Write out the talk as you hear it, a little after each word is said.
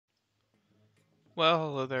Well,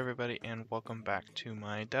 hello there everybody and welcome back to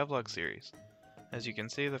my devlog series. As you can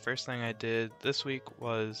see, the first thing I did this week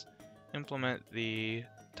was implement the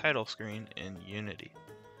title screen in Unity.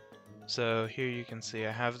 So here you can see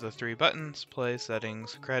I have the three buttons: play,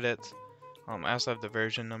 settings, credits. I also have the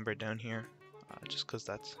version number down here, just because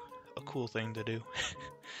that's a cool thing to do.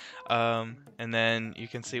 And then you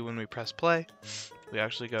can see when we press play, we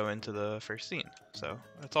actually go into the first scene. So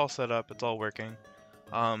it's all set up, it's all working.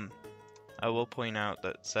 I will point out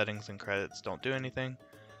that settings and credits don't do anything,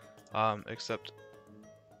 except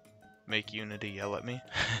make Unity yell at me.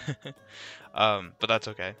 But that's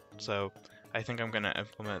okay. So I think I'm going to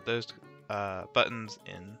implement those buttons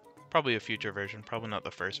in probably a future version, probably not the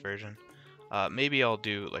first version. Maybe I'll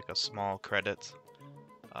do like a small credits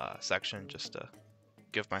section just to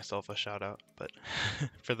give myself a shout out, but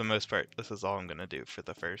for the most part, this is all I'm going to do for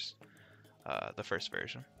the first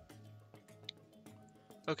version.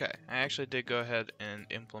 Okay, I actually did go ahead and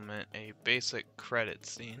implement a basic credit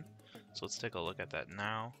scene. So let's take a look at that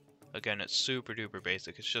now. Again, it's super duper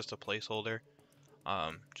basic. It's just a placeholder.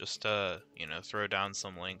 Just to, throw down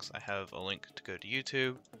some links. I have a link to go to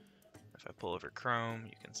YouTube. If I pull over Chrome,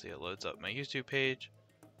 you can see it loads up my YouTube page.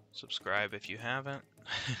 Subscribe if you haven't.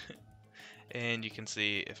 And you can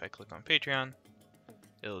see if I click on Patreon,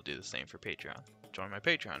 it'll do the same for Patreon. Join my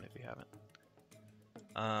Patreon if you haven't.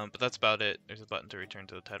 But that's about it. There's a button to return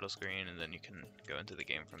to the title screen, and then you can go into the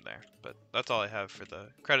game from there. But that's all I have for the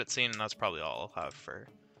credit scene, and that's probably all I'll have for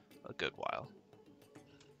a good while.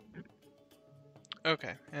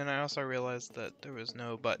 Okay, and I also realized that there was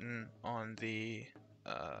no button on the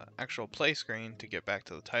actual play screen to get back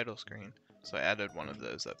to the title screen, so I added one of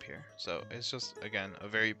those up here. So it's just, again, a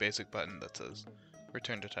very basic button that says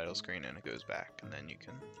return to title screen, and it goes back, and then you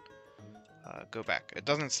can go back. It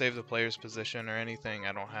doesn't save the player's position or anything.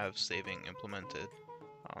 I don't have saving implemented.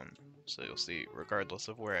 So you'll see, regardless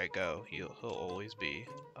of where I go, he'll always be,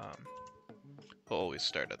 he'll always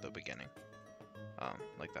start at the beginning,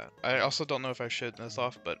 like that. I also don't know if I should this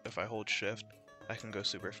off, but if I hold shift, I can go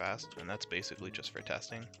super fast, and that's basically just for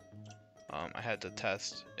testing. I had to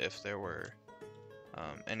test if there were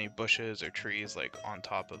any bushes or trees like on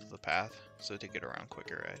top of the path, so to get around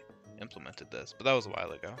quicker, I implemented this, but that was a while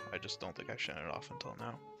ago. I just don't think I've shown it off until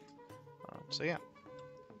now. So yeah.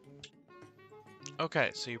 Okay,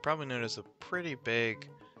 so you probably notice a pretty big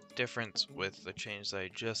difference with the change that I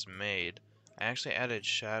just made. I actually added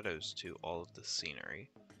shadows to all of the scenery.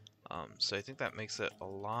 So I think that makes it a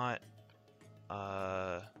lot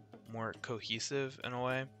more cohesive in a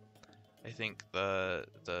way. I think the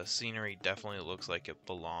scenery definitely looks like it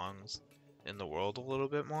belongs in the world a little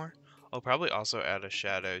bit more. I'll probably also add a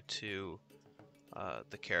shadow to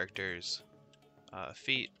the character's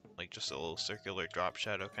feet, like just a little circular drop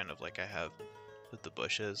shadow, kind of like I have with the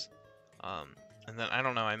bushes. And then I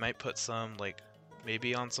don't know, I might put some like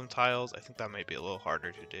maybe on some tiles. I think that might be a little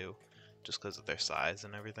harder to do just because of their size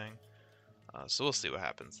and everything. So we'll see what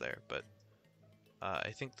happens there, but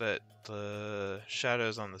I think that the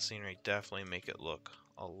shadows on the scenery definitely make it look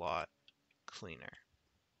a lot cleaner.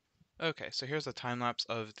 Okay, so here's a time lapse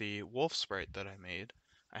of the wolf sprite that I made.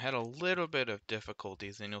 I had a little bit of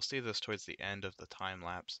difficulties, and you'll see this towards the end of the time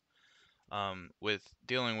lapse, with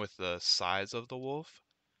dealing with the size of the wolf.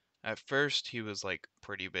 At first, he was like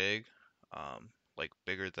pretty big, like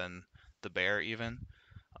bigger than the bear even,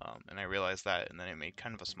 and I realized that, and then I made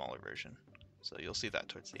kind of a smaller version. So you'll see that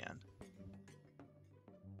towards the end.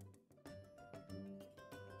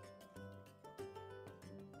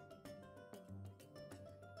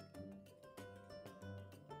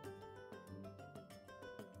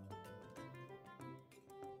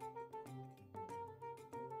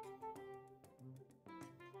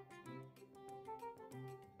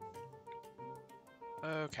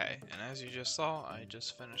 Okay, and as you just saw, I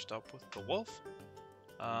just finished up with the wolf.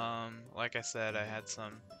 Like I said, I had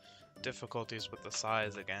some difficulties with the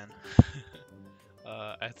size again.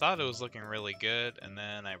 I thought it was looking really good, and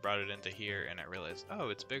then I brought it into here and I realized, oh,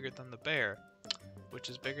 it's bigger than the bear, which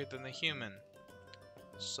is bigger than the human.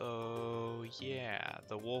 So yeah,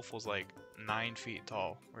 the wolf was like 9 feet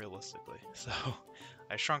tall, realistically. So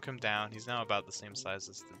I shrunk him down. He's now about the same size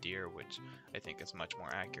as the deer, which I think is much more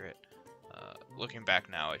accurate. Looking back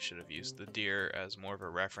now, I should have used the deer as more of a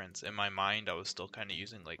reference. In my mind, I was still kind of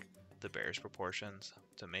using like the bear's proportions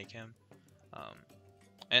to make him.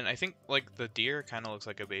 And I think like the deer kind of looks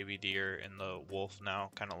like a baby deer, and the wolf now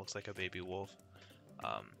kind of looks like a baby wolf.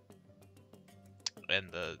 And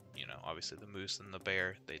obviously the moose and the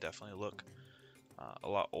bear, they definitely look a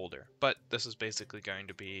lot older. But this is basically going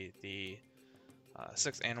to be the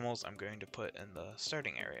 6 animals I'm going to put in the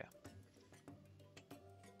starting area.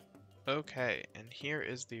 Okay, and here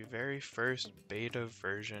is the very first beta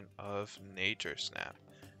version of Nature Snap.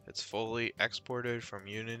 It's fully exported from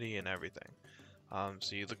Unity and everything.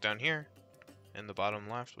 So you look down here, in the bottom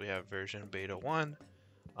left, we have version beta 1.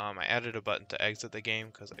 I added a button to exit the game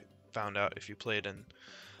because I found out if you play it in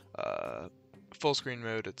full screen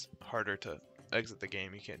mode, it's harder to exit the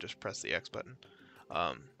game. You can't just press the X button.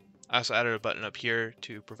 I also added a button up here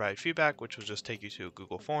to provide feedback, which will just take you to a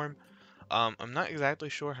Google form. I'm not exactly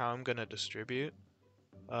sure how I'm going to distribute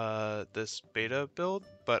this beta build,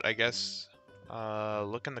 but I guess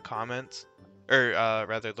look in the comments, or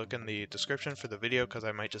rather look in the description for the video because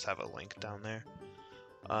I might just have a link down there.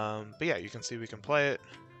 But yeah, you can see we can play it.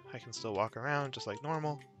 I can still walk around just like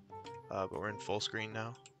normal, but we're in full screen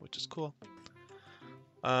now, which is cool.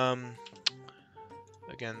 Again,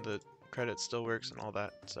 the credit still works and all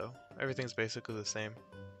that, so everything's basically the same.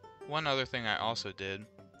 One other thing I also did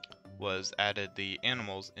was added the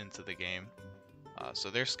animals into the game. So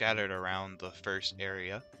they're scattered around the first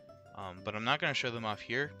area, but I'm not going to show them off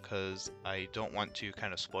here because I don't want to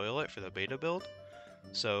kind of spoil it for the beta build.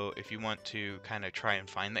 So if you want to kind of try and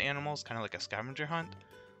find the animals, kind of like a scavenger hunt,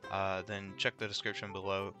 then check the description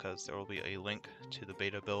below because there will be a link to the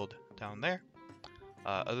beta build down there.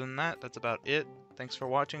 Other than that, that's about it. Thanks for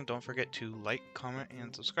watching. Don't forget to like, comment,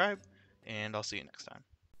 and subscribe, and I'll see you next time.